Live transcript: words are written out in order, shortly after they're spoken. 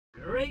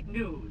great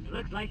news.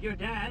 Looks like your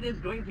dad is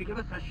going to give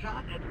us a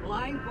shot at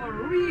flying for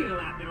real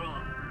after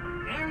all.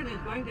 Aaron is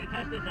going to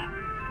test us out,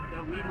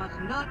 so we must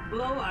not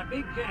blow our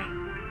big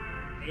chance.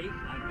 Ace,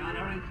 I've got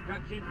our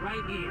instructions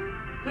right here.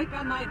 Click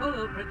on my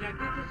holo projector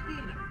to see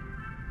them.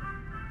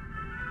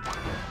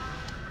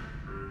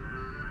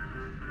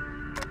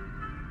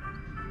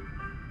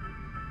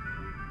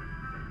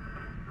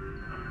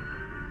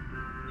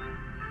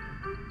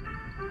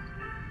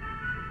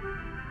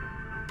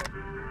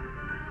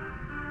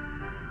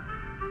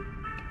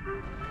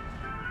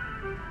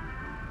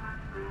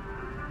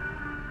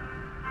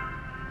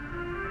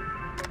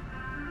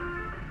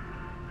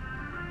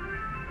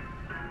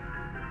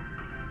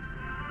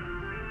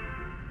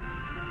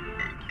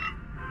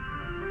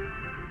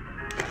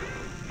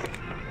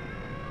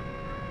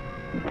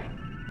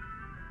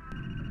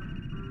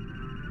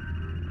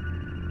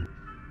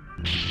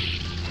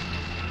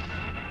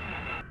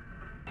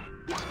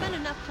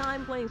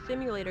 Time playing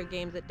simulator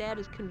games that Dad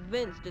is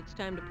convinced it's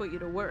time to put you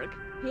to work.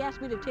 He asked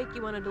me to take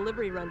you on a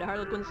delivery run to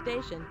Harlequin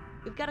Station.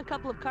 We've got a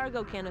couple of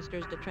cargo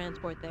canisters to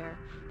transport there,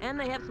 and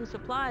they have some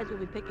supplies we'll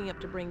be picking up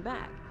to bring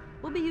back.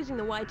 We'll be using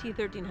the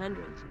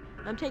YT-1300s.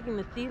 I'm taking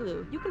the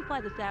Thilu. You can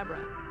fly the Sabra.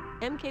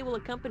 MK will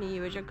accompany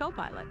you as your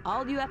co-pilot.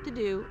 All you have to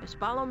do is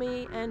follow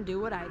me and do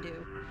what I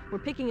do. We're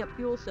picking up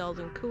fuel cells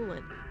and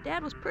coolant.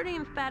 Dad was pretty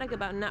emphatic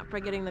about not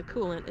forgetting the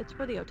coolant. It's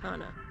for the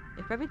Otana.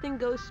 If everything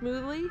goes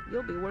smoothly,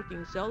 you'll be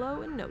working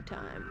solo in no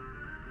time.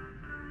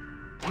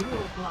 You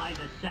will fly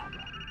the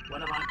Sabra,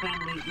 one of our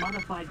family's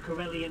modified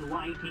Corellian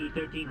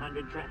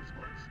YT-1300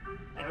 transports.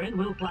 Aaron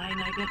will fly an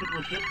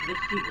identical ship, the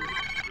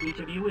Thilu. Each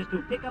of you is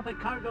to pick up a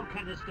cargo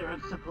canister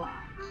of supplies.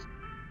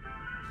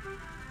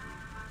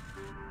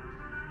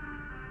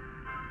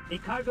 The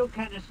cargo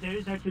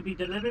canisters are to be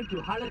delivered to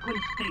Harlequin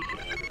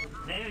Station.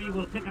 There you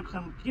will pick up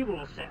some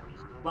fuel cells,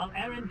 while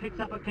Aaron picks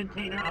up a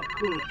container of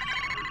coolant.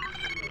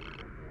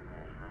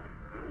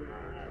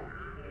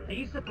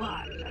 These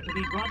supplies are to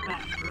be brought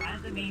back to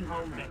Azamine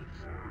home base.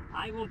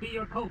 I will be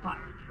your co-pilot,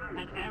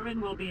 and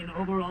Aaron will be in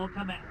overall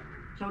command.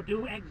 So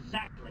do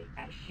exactly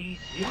as she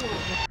tells you.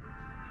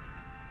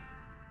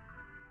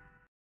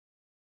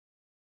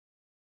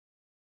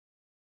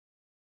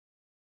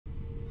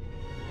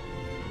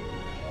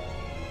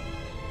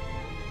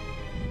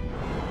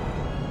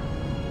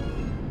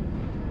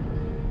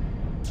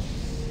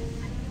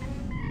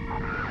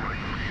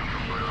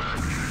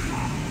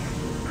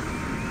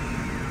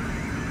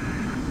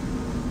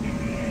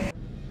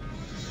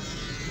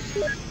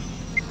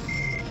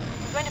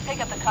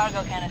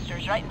 Cargo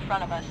canisters right in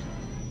front of us.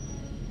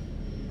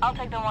 I'll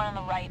take the one on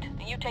the right,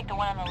 and you take the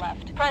one on the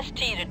left. Press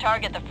T to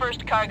target the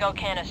first cargo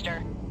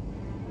canister.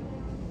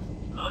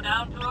 Slow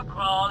down to a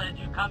crawl as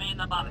you come in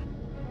above it.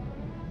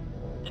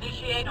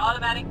 Initiate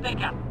automatic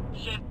pickup.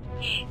 Shift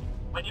E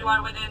when you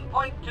are within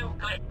 0.2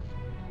 clicks.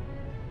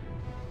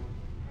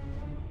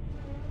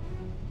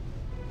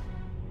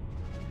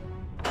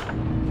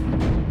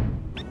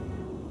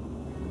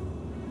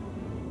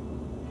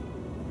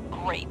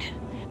 Great.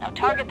 Now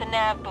target the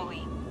nav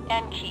buoy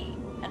and key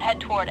and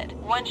head toward it.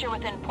 Once you're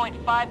within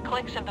 0.5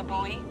 clicks of the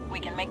buoy, we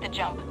can make the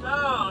jump.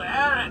 So,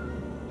 Aaron,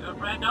 your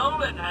friend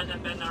Olin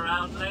hasn't been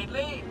around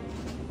lately.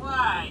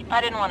 Why? I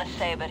didn't want to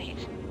say, but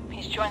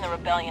he's joined the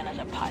rebellion as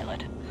a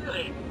pilot.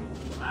 Really?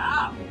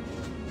 Wow.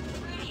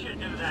 We should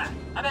do that.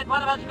 I bet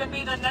one of us could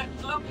be the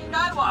next Luke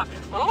Skywalker.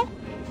 Who?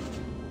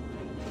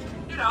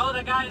 You know,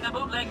 the guy in the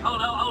bootleg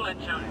holo Olin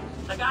showed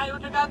us. The guy who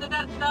took out the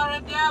Death Star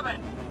at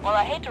Yavin. Well,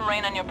 I hate to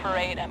rain on your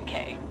parade,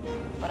 MK,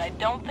 but I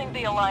don't think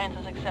the Alliance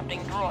is accepting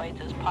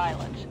droids as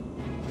pilots.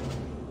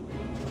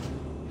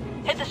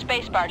 Hit the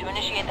spacebar to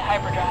initiate the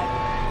hyperdrive.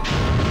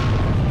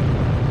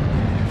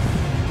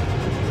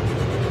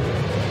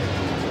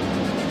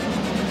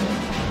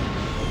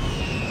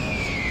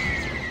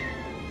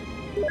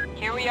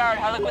 Here we are at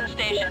Harlequin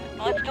Station.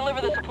 Let's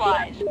deliver the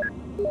supplies.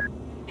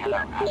 Hello,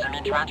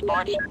 Azamine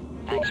Transports.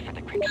 Thanks for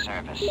the quick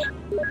service.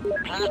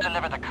 Please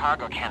deliver the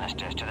cargo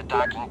canisters to the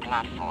docking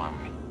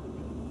platform.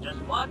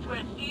 Just watch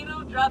where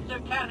Thilu drops her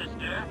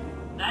canister,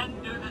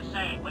 then do the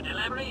same. With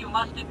delivery, you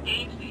must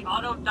engage the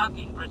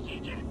auto-docking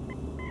procedure.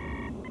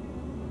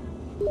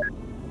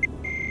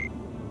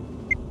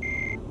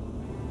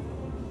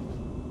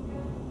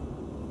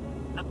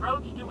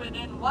 Approach to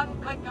within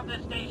 1 click of the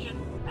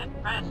station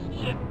and press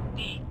Shift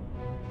D.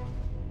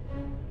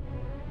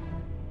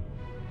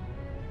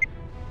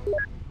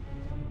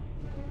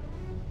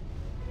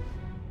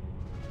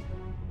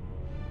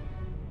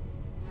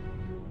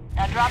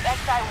 Now drop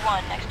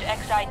XI-1 next to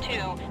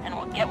XI-2, and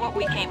we'll get what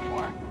we came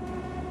for.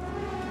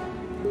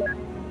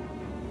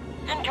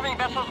 Incoming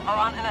vessels are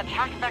on an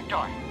attack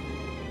vector.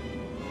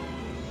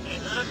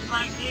 It looks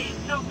like these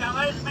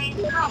newcomers mean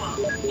trouble.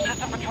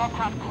 System Patrol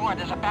Craft Cord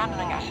is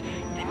abandoning us.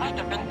 They must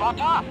have been bought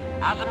off.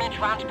 Azamine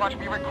Transport,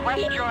 we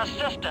request your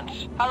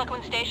assistance.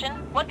 Harlequin Station,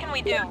 what can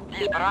we do?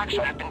 These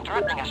Baraxo have been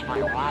threatening us for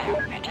a while.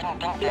 I didn't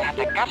think they had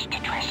the guts to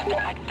try something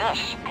like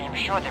this. I am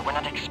sure they were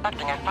not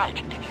expecting a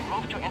fight. If you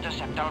move to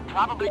intercept, they'll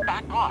probably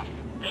back off.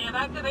 They have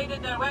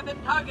activated their weapon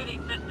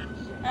targeting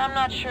systems. I'm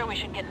not sure we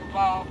should get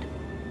involved.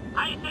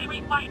 I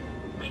we fight,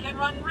 we can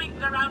run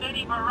rings around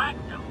any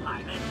Varaxo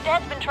pilot.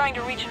 Dad's been trying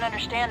to reach an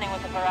understanding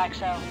with the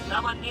Varaxo.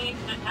 Someone needs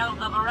to tell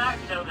the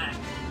Varaxo then.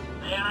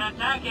 They are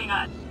attacking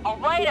us. All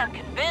right, I'm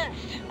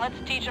convinced. Let's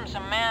teach them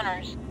some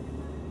manners.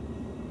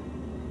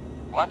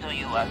 What do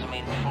you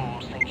Azamine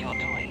fools think you're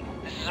doing?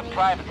 This is a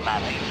private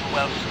matter you do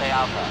well to stay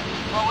out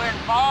of. Well, we're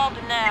involved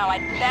now.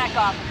 I'd back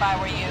off if I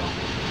were you.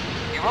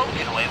 You won't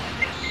get away with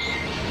this.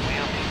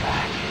 We'll be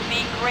back.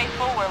 Be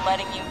grateful we're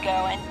letting you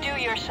go, and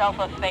do yourself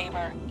a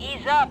favor.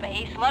 Ease up,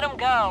 Ace. Let them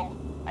go.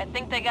 I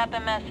think they got the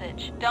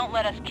message. Don't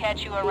let us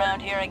catch you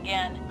around here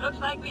again. Looks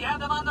like we have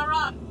them on the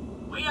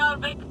run. We are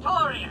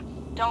victorious.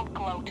 Don't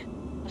gloat.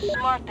 The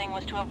smart thing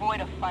was to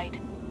avoid a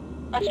fight.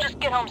 Let's just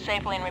get home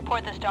safely and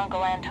report this to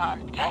Uncle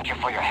Anton. Thank you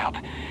for your help.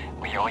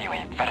 We owe you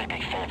a very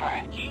big favor.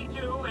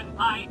 G2 and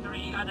Pi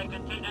 3 are the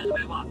containers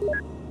we want.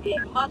 We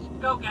must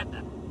go get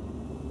them.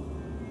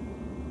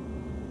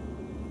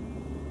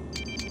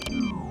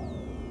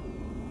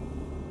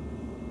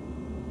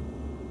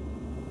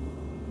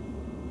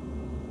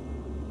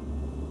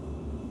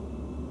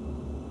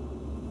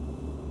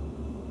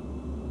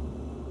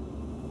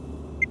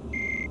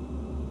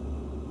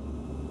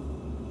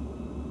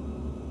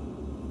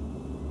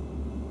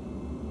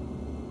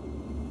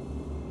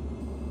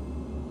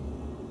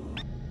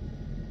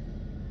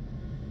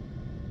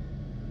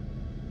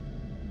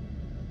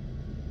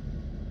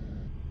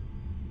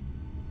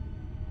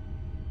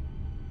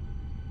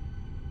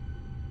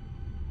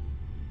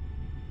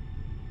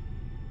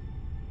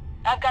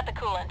 I've got the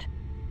coolant.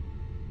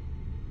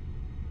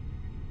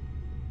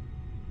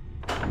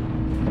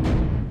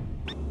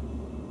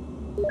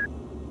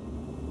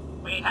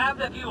 We have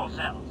the fuel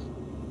cells.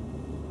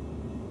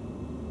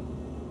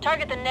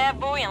 Target the nav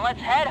buoy and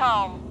let's head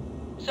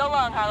home. So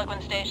long,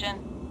 Harlequin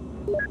Station.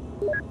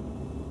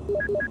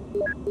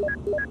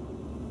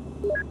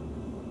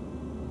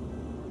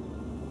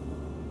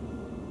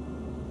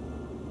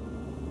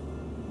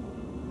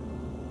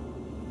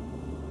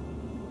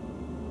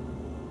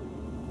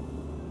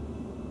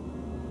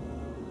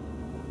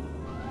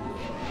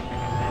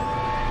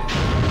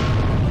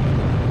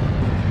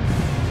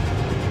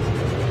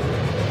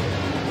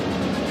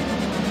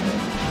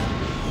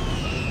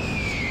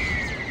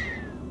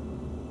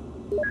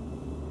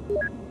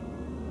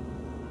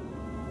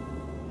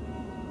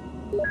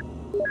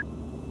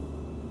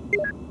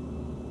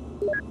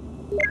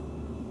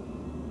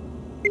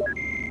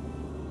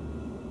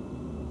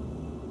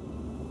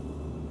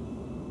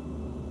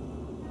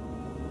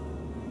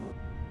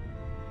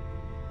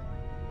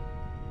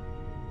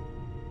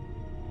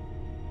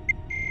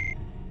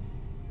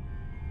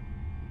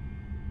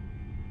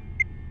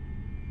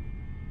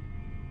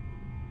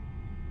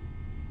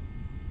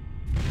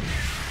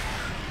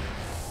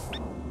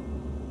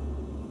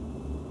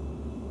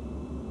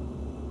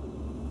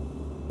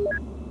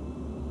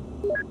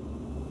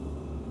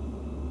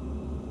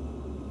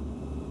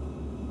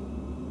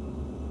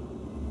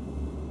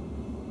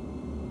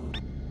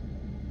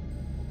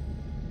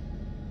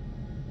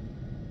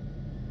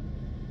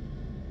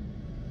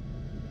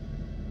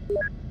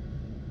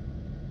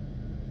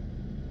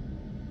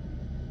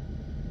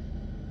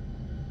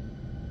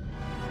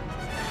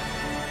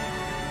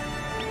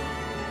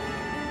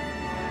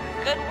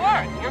 Good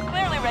work. You're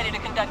clearly ready to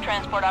conduct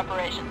transport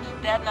operations.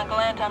 Dad and Uncle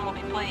Anton will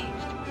be pleased.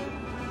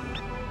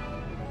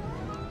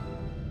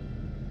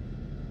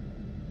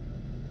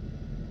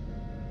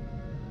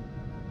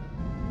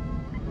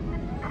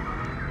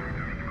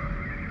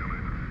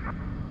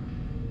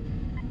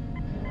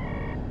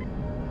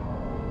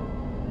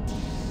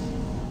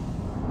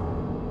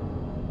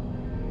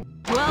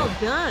 Well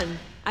done.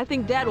 I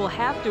think Dad will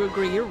have to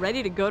agree you're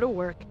ready to go to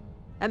work.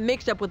 That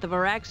mix-up with the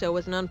Varaxo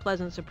was an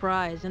unpleasant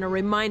surprise, and a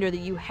reminder that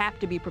you have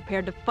to be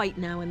prepared to fight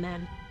now and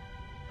then.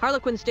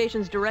 Harlequin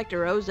Station's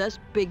director owes us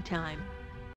big time.